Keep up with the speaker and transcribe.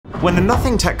When the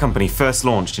Nothing tech company first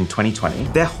launched in 2020,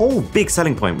 their whole big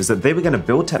selling point was that they were going to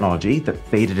build technology that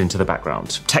faded into the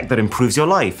background. Tech that improves your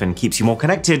life and keeps you more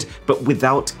connected, but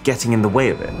without getting in the way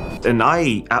of it. And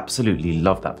I absolutely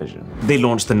love that vision. They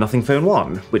launched the Nothing Phone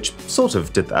 1, which sort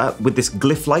of did that, with this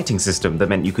glyph lighting system that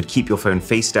meant you could keep your phone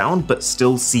face down, but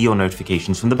still see your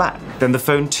notifications from the back. Then the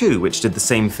Phone 2, which did the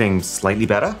same thing slightly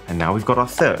better. And now we've got our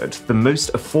third, the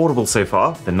most affordable so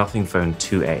far, the Nothing Phone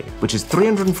 2A, which is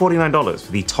 $349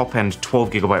 for the top-end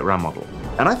 12GB RAM model.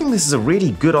 And I think this is a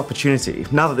really good opportunity,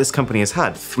 now that this company has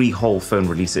had 3 whole phone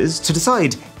releases, to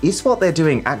decide, is what they're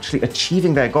doing actually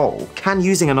achieving their goal? Can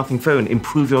using a Nothing phone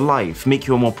improve your life, make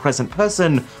you a more present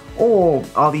person? Or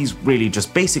are these really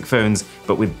just basic phones,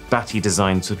 but with batty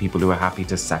designs for people who are happy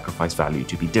to sacrifice value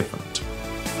to be different?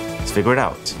 Let's figure it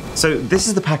out. So this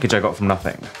is the package I got from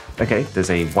Nothing. Okay, there's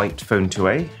a white Phone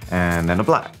 2A, and then a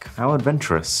black. How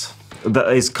adventurous.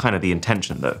 That is kind of the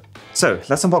intention though. So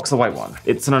let's unbox the white one.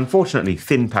 It's an unfortunately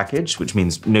thin package, which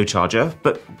means no charger,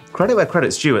 but credit where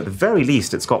credit's due, at the very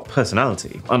least it's got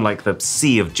personality, unlike the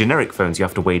sea of generic phones you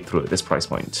have to wade through at this price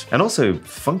point. And also,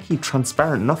 funky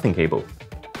transparent Nothing cable.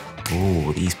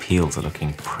 Ooh, these peels are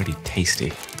looking pretty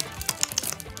tasty.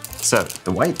 So,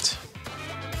 the white,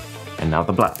 and now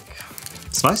the black.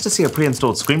 It's nice to see a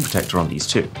pre-installed screen protector on these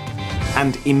too.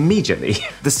 And immediately,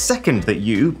 the second that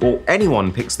you or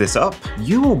anyone picks this up,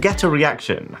 you will get a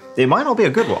reaction. It might not be a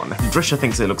good one. Drisha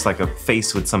thinks it looks like a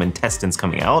face with some intestines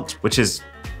coming out, which is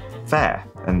fair,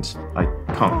 and I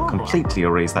can't completely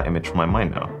erase that image from my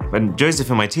mind now. And Joseph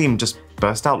and my team just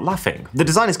burst out laughing. The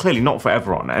design is clearly not for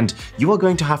everyone, and you are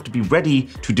going to have to be ready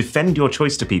to defend your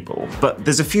choice to people. But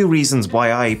there's a few reasons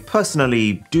why I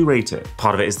personally do rate it.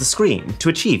 Part of it is the screen. To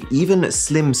achieve even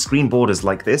slim screen borders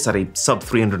like this at a sub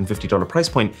 $350 price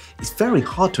point is very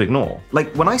hard to ignore.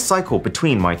 Like when I cycle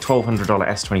between my $1,200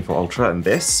 S24 Ultra and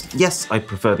this, yes, I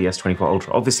prefer the S24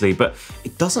 Ultra obviously, but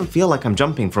it doesn't feel like I'm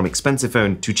jumping from expensive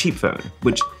phone to cheap phone,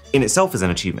 which in itself is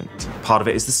an achievement. Part of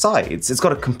it is the sides. It's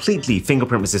got a completely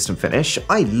fingerprint resistant finish.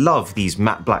 I love these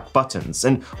matte black buttons,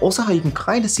 and also how you can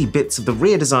kind of see bits of the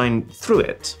rear design through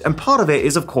it. And part of it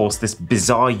is of course this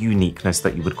bizarre uniqueness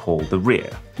that you would call the rear.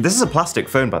 This is a plastic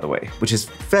phone by the way, which is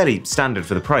fairly standard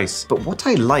for the price, but what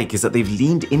I like is that they've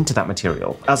leaned into that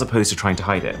material as opposed to trying to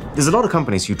hide it. There's a lot of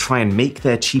companies who try and make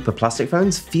their cheaper plastic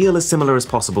phones feel as similar as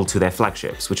possible to their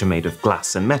flagships, which are made of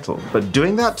glass and metal. But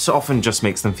doing that often just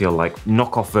makes them feel like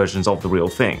knockoff versions of the real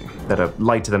thing, that are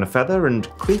lighter than a feather and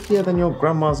creakier than your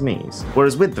grandma's knees.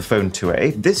 Whereas with the Phone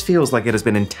 2A, this feels like it has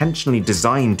been intentionally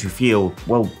designed to feel,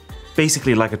 well,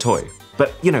 basically like a toy.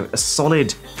 But, you know, a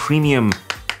solid, premium,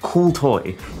 cool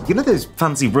toy. You know those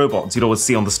fancy robots you'd always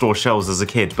see on the store shelves as a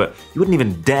kid, but you wouldn't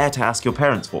even dare to ask your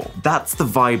parents for? That's the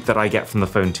vibe that I get from the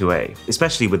Phone 2A,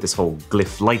 especially with this whole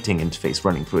glyph lighting interface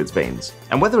running through its veins.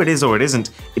 And whether it is or it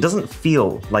isn't, it doesn't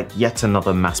feel like yet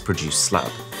another mass-produced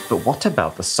slab. But what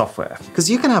about the software? Because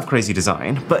you can have crazy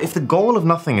design, but if the goal of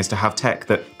Nothing is to have tech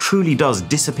that truly does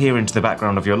disappear into the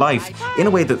background of your life in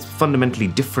a way that's fundamentally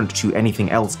different to anything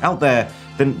else out there,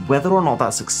 then whether or not that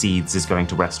succeeds is going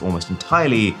to rest almost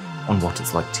entirely on what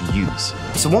it's like to use.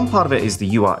 So one part of it is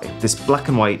the UI, this black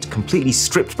and white, completely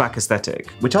stripped back aesthetic,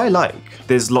 which I like.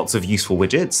 There's lots of useful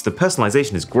widgets, the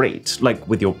personalization is great, like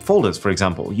with your folders for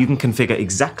example, you can configure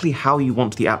exactly how you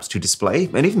want the apps to display,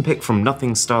 and even pick from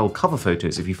Nothing style cover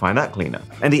photos if you find that cleaner.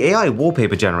 And the AI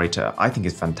wallpaper generator I think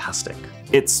is fantastic.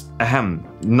 It's,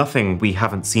 nothing we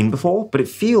haven't seen before, but it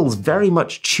feels very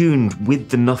much tuned with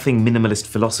the Nothing minimalist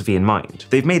philosophy in mind.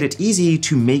 They've made it easy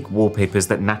to make wallpapers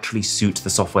that naturally suit the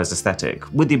software's aesthetic,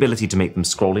 with the ability to make them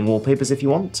scrolling wallpapers if you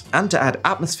want, and to add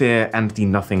atmosphere and the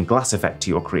Nothing glass effect to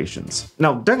your creations.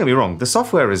 Now, don't get me wrong, the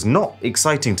software is not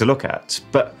exciting to look at,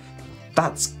 but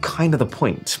that's kind of the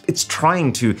point. It's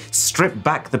trying to strip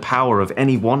back the power of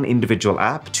any one individual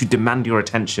app to demand your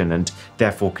attention and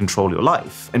therefore control your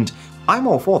life. And I'm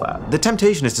all for that. The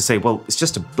temptation is to say, well, it's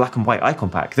just a black and white icon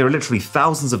pack. There are literally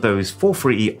thousands of those for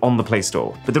free on the Play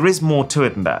Store. But there is more to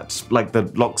it than that, like the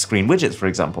lock screen widgets, for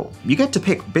example. You get to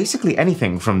pick basically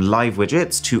anything from live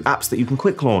widgets to apps that you can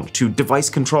quick launch to device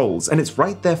controls, and it's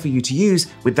right there for you to use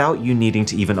without you needing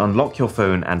to even unlock your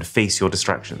phone and face your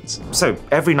distractions. So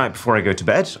every night before I go to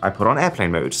bed, I put on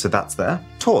airplane mode, so that's there.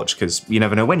 Torch, because you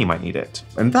never know when you might need it.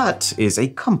 And that is a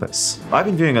compass. I've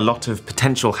been viewing a lot of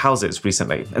potential houses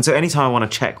recently, and so anytime I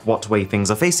want to check what way things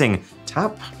are facing,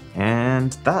 tap,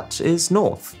 and that is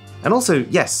north. And also,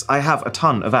 yes, I have a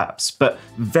ton of apps, but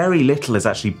very little is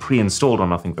actually pre-installed on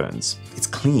Nothing phones. It's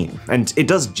clean, and it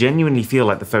does genuinely feel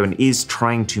like the phone is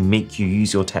trying to make you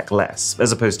use your tech less,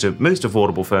 as opposed to most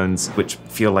affordable phones, which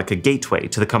feel like a gateway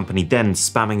to the company then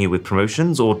spamming you with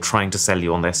promotions or trying to sell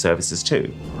you on their services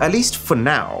too. At least for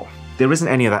now. There isn't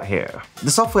any of that here. The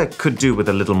software could do with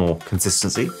a little more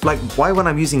consistency. Like, why when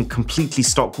I'm using completely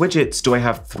stock widgets do I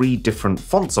have 3 different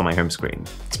fonts on my home screen?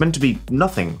 It's meant to be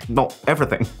nothing, not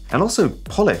everything. And also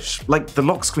polish, like the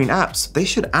lock screen apps, they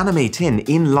should animate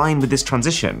in line with this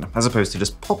transition, as opposed to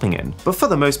just popping in. But for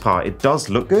the most part, it does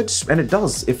look good, and it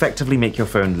does effectively make your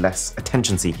phone less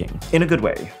attention-seeking, in a good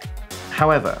way.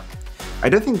 However, I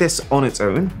don't think this on its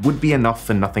own would be enough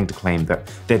for Nothing to claim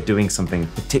that they're doing something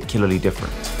particularly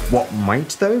different. What might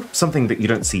though, something that you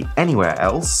don't see anywhere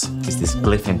else, is this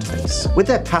glyph interface. With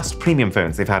their past premium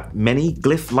phones, they've had many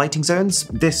glyph lighting zones.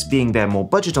 This being their more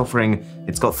budget offering,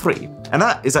 it's got 3. And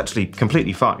that is actually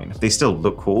completely fine. They still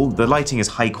look cool, the lighting is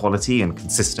high quality and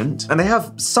consistent, and they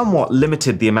have somewhat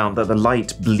limited the amount that the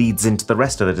light bleeds into the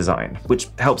rest of the design, which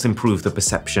helps improve the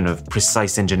perception of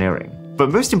precise engineering. But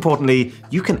most importantly,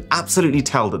 you can absolutely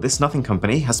tell that this Nothing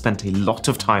company has spent a lot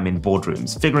of time in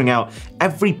boardrooms figuring out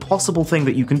every possible thing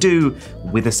that you can do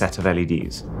with a set of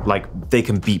LEDs. Like, they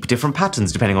can beep different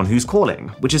patterns depending on who's calling,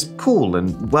 which is cool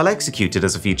and well executed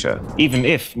as a feature. Even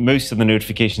if most of the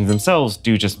notifications themselves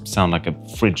do just sound like a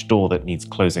fridge door that needs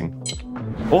closing.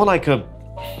 Or like a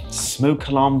smoke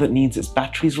alarm that needs its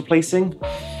batteries replacing.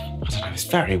 I don't know, it's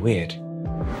very weird.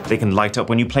 They can light up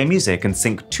when you play music and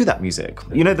sync to that music.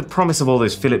 You know the promise of all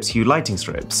those Philips Hue lighting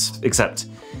strips, except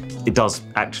it does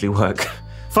actually work.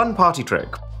 Fun party trick.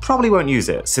 Probably won't use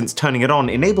it, since turning it on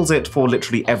enables it for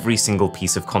literally every single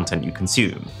piece of content you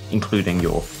consume, including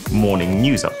your morning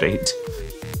news update.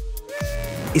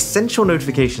 Essential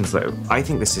notifications though, I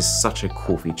think this is such a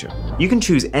cool feature. You can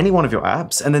choose any one of your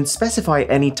apps and then specify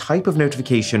any type of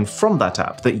notification from that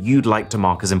app that you'd like to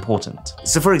mark as important.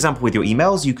 So for example, with your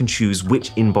emails, you can choose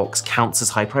which inbox counts as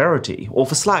high priority, or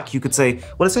for Slack, you could say,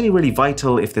 well, it's only really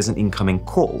vital if there's an incoming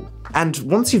call. And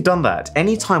once you've done that,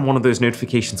 anytime one of those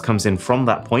notifications comes in from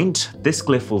that point, this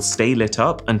glyph will stay lit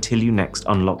up until you next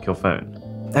unlock your phone.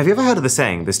 Have you ever heard of the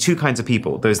saying, there's 2 kinds of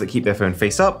people, those that keep their phone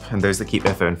face up and those that keep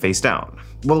their phone face down?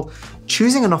 Well,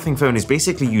 choosing a Nothing phone is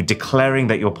basically you declaring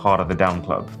that you're part of the down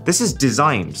club. This is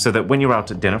designed so that when you're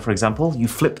out at dinner, for example, you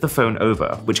flip the phone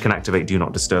over, which can activate Do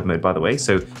Not Disturb mode, by the way,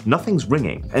 so nothing's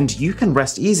ringing. And you can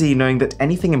rest easy knowing that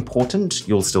anything important,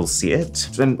 you'll still see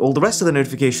it, and all the rest of the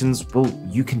notifications, well,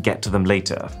 you can get to them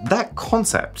later. That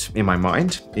concept, in my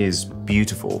mind, is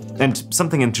beautiful. And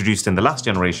something introduced in the last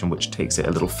generation, which takes it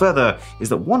a little further, is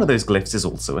that one of those glyphs is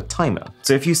also a timer.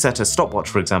 So if you set a stopwatch,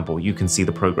 for example, you can see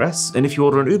the progress, and if you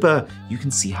order an Uber, you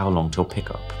can see how long till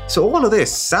pickup. So all of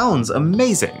this sounds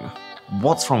amazing.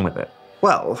 What's wrong with it?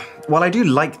 Well, while I do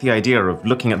like the idea of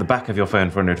looking at the back of your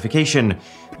phone for a notification,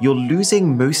 you're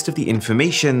losing most of the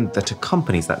information that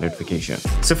accompanies that notification.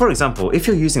 So for example, if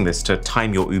you're using this to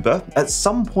time your Uber, at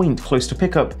some point close to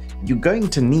pickup, you're going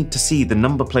to need to see the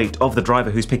number plate of the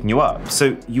driver who's picking you up.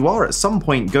 So you are at some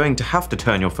point going to have to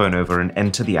turn your phone over and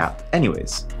enter the app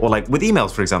anyways. Or like with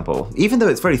emails, for example, even though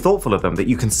it's very thoughtful of them that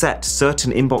you can set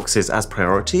certain inboxes as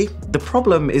priority, the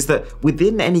problem is that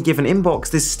within any given inbox,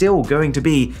 there's still going to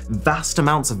be vast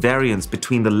amounts of variance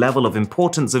between the level of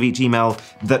importance of each email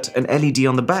that an LED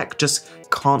on the back just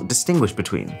can't distinguish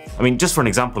between. I mean, just for an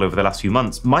example, over the last few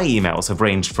months, my emails have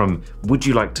ranged from, would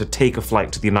you like to take a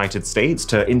flight to the United States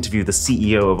to interview the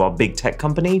CEO of our big tech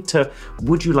company, to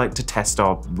would you like to test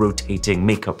our rotating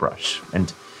makeup brush?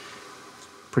 And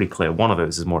pretty clear one of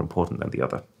those is more important than the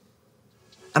other.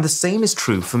 And the same is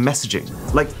true for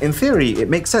messaging. Like, in theory, it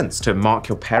makes sense to mark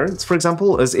your parents, for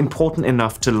example, as important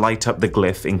enough to light up the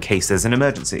glyph in case there's an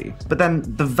emergency. But then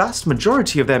the vast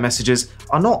majority of their messages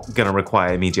are not going to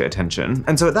require immediate attention,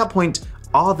 and so at that point,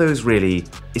 are those really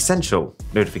essential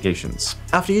notifications?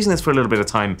 After using this for a little bit of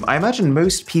time, I imagine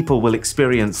most people will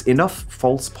experience enough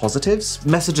false positives,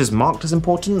 messages marked as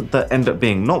important that end up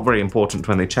being not very important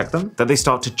when they check them, that they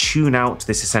start to tune out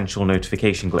this essential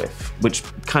notification glyph, which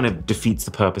kind of defeats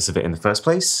the purpose of it in the first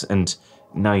place, and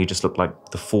now you just look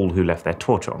like the fool who left their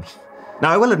torch on. Now,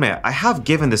 I will admit, I have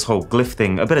given this whole glyph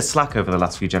thing a bit of slack over the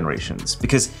last few generations,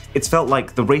 because it's felt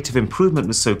like the rate of improvement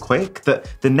was so quick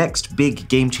that the next big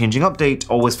game-changing update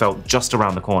always felt just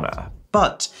around the corner.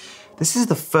 But this is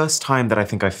the first time that I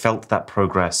think I felt that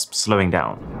progress slowing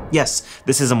down. Yes,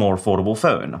 this is a more affordable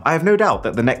phone. I have no doubt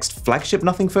that the next flagship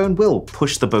Nothing phone will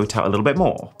push the boat out a little bit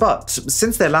more. But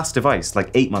since their last device, like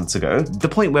 8 months ago, the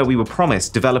point where we were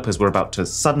promised developers were about to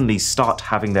suddenly start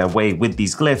having their way with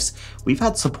these glyphs, we've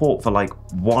had support for like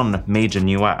one major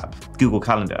new app, Google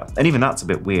Calendar. And even that's a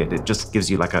bit weird. It just gives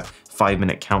you like a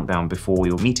 5-minute countdown before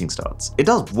your meeting starts. It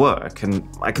does work, and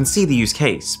I can see the use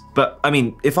case, but I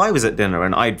mean, if I was at dinner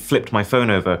and I'd flipped my phone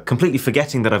over, completely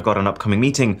forgetting that I've got an upcoming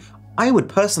meeting, I would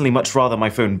personally much rather my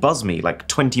phone buzz me like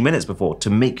 20 minutes before to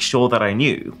make sure that I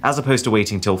knew, as opposed to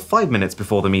waiting till 5 minutes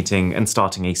before the meeting and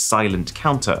starting a silent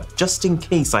counter, just in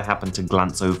case I happen to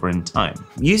glance over in time.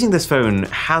 Using this phone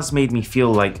has made me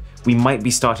feel like we might be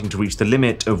starting to reach the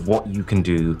limit of what you can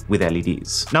do with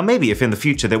LEDs. Now maybe if in the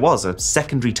future there was a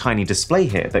secondary tiny display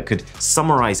here that could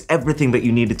summarize everything that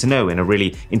you needed to know in a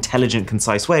really intelligent,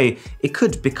 concise way, it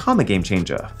could become a game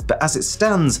changer. But as it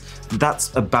stands,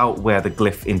 that's about where the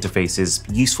Glyph interface's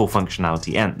useful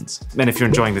functionality ends. And if you're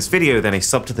enjoying this video, then a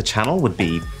sub to the channel would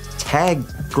be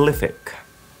Tagglyphic.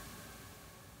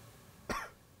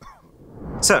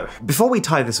 So, before we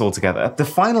tie this all together, the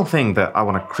final thing that I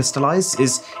want to crystallize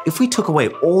is if we took away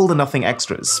all the Nothing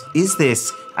extras, is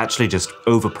this actually just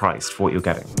overpriced for what you're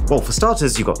getting? Well, for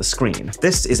starters, you got the screen.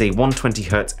 This is a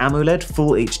 120Hz AMOLED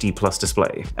Full HD Plus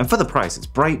display. And for the price, it's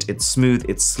bright, it's smooth,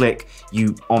 it's slick.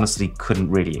 You honestly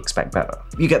couldn't really expect better.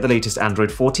 You get the latest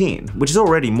Android 14, which is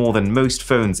already more than most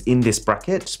phones in this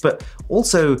bracket, but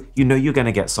also you know you're going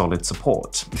to get solid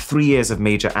support. 3 years of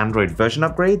major Android version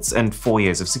upgrades and 4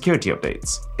 years of security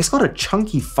updates. It's got a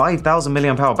chunky 5,000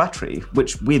 mAh battery,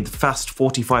 which with fast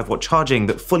 45-watt charging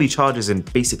that fully charges in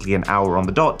basically an hour on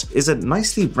the dot, is a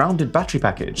nicely rounded battery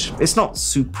package. It's not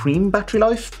supreme battery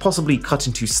life, possibly cut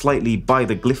into slightly by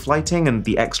the Glyph lighting and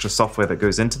the extra software that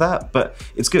goes into that, but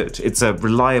it's good. It's a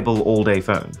reliable all-day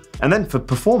phone. And then for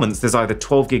performance, there's either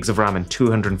 12 gigs of RAM and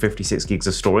 256 gigs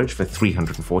of storage for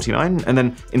 $349, and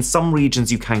then in some regions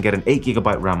you can get an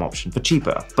 8GB RAM option for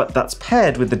cheaper, but that's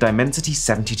paired with the Dimensity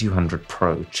 7200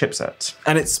 Pro chipset.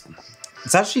 And it's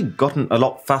actually gotten a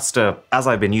lot faster as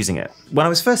I've been using it. When I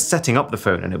was first setting up the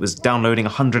phone and it was downloading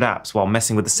 100 apps while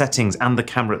messing with the settings and the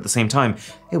camera at the same time,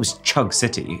 it was chug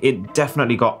city. It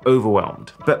definitely got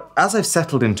overwhelmed. But as I've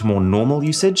settled into more normal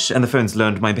usage and the phone's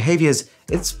learned my behaviors,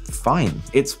 it's fine.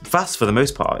 It's fast for the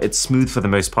most part, it's smooth for the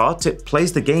most part, it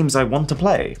plays the games I want to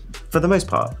play, for the most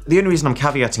part. The only reason I'm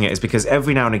caveating it is because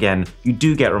every now and again, you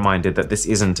do get reminded that this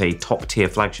isn't a top tier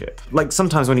flagship. Like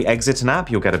sometimes when you exit an app,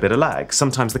 you'll get a bit of lag,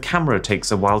 sometimes the camera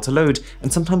takes a while to load,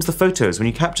 and sometimes the photos, when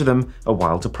you capture them, a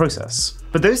while to process.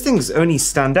 But those things only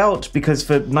stand out because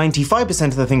for 95%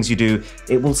 of the things you do,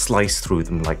 it will slice through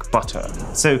them like butter.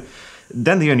 So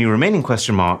then the only remaining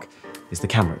question mark is the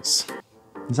cameras.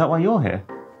 Is that why you're here?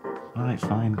 All right,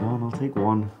 fine, go on, I'll take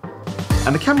one.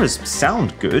 And the cameras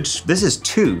sound good. This is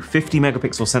two 50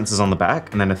 megapixel sensors on the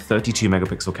back and then a 32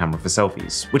 megapixel camera for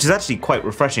selfies, which is actually quite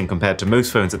refreshing compared to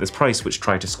most phones at this price which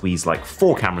try to squeeze like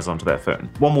 4 cameras onto their phone.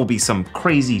 One will be some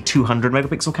crazy 200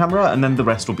 megapixel camera and then the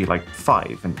rest will be like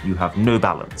 5 and you have no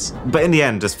balance. But in the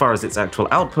end, as far as its actual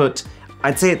output,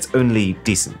 I'd say it's only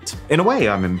decent. In a way,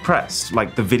 I'm impressed.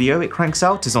 Like the video it cranks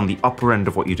out is on the upper end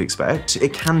of what you'd expect.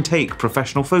 It can take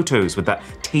professional photos with that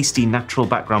tasty natural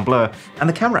background blur, and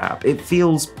the camera app, it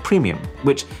feels premium,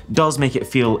 which does make it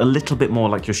feel a little bit more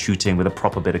like you're shooting with a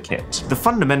proper bit of kit. The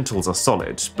fundamentals are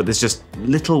solid, but there's just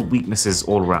little weaknesses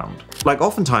all around. Like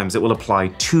oftentimes it will apply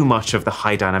too much of the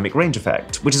high dynamic range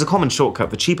effect, which is a common shortcut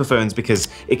for cheaper phones because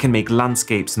it can make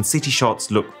landscapes and city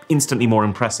shots look instantly more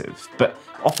impressive. But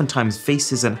oftentimes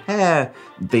faces and hair,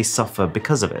 they suffer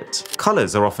because of it.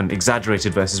 Colors are often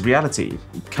exaggerated versus reality,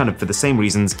 kind of for the same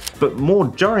reasons, but more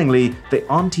jarringly, they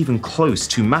aren't even close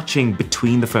to matching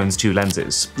between the phone's 2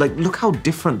 lenses. Like, look how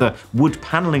different the wood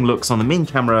paneling looks on the main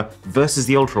camera versus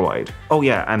the ultra-wide. Oh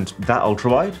yeah, and that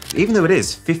ultra-wide, even though it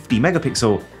is 50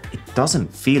 megapixel, it doesn't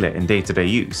feel it in day-to-day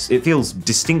use. It feels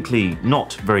distinctly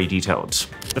not very detailed.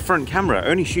 The front camera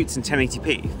only shoots in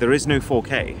 1080p. There is no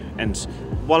 4K, and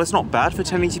while it's not bad for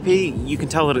 1080p, you can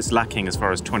tell that it's lacking as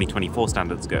far as 2024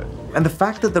 standards go. And the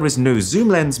fact that there is no zoom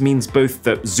lens means both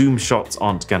that zoom shots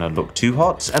aren't gonna look too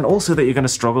hot, and also that you're gonna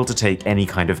struggle to take any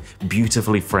kind of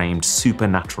beautifully framed,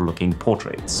 supernatural looking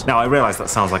portraits. Now, I realize that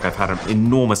sounds like I've had an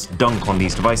enormous dunk on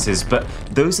these devices, but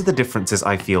those are the differences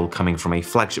I feel coming from a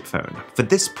flagship phone. For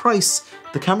this price,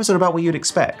 the cameras are about what you'd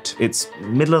expect. It's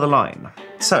middle of the line.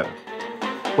 So,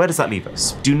 where does that leave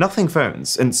us? Do Nothing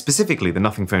phones, and specifically the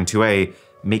Nothing Phone 2A,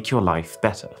 make your life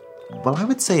better? Well, I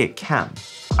would say it can.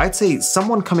 I'd say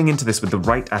someone coming into this with the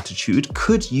right attitude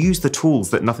could use the tools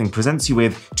that Nothing presents you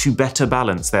with to better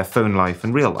balance their phone life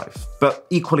and real life. But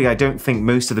equally, I don't think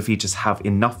most of the features have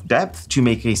enough depth to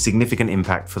make a significant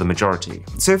impact for the majority.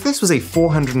 So if this was a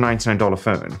 $499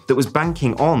 phone that was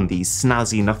banking on these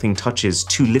snazzy Nothing touches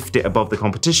to lift it above the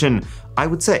competition, I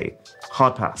would say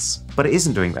hard pass. But it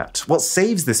isn't doing that. What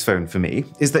saves this phone for me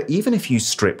is that even if you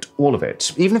stripped all of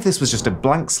it, even if this was just a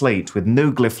blank slate with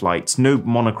no glyph lights, no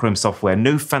monochrome software,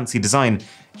 no fancy design,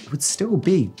 it would still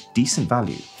be decent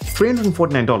value.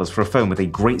 $349 for a phone with a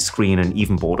great screen and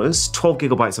even borders, 12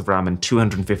 GB of RAM and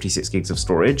 256 gigs of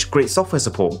storage, great software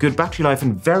support, good battery life,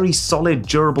 and very solid,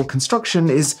 durable construction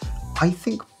is, I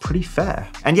think, pretty fair.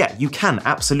 And yeah, you can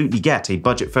absolutely get a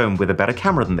budget phone with a better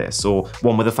camera than this, or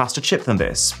one with a faster chip than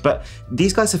this, but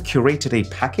these guys have curated a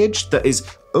package that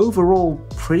is overall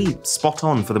pretty spot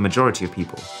on for the majority of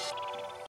people.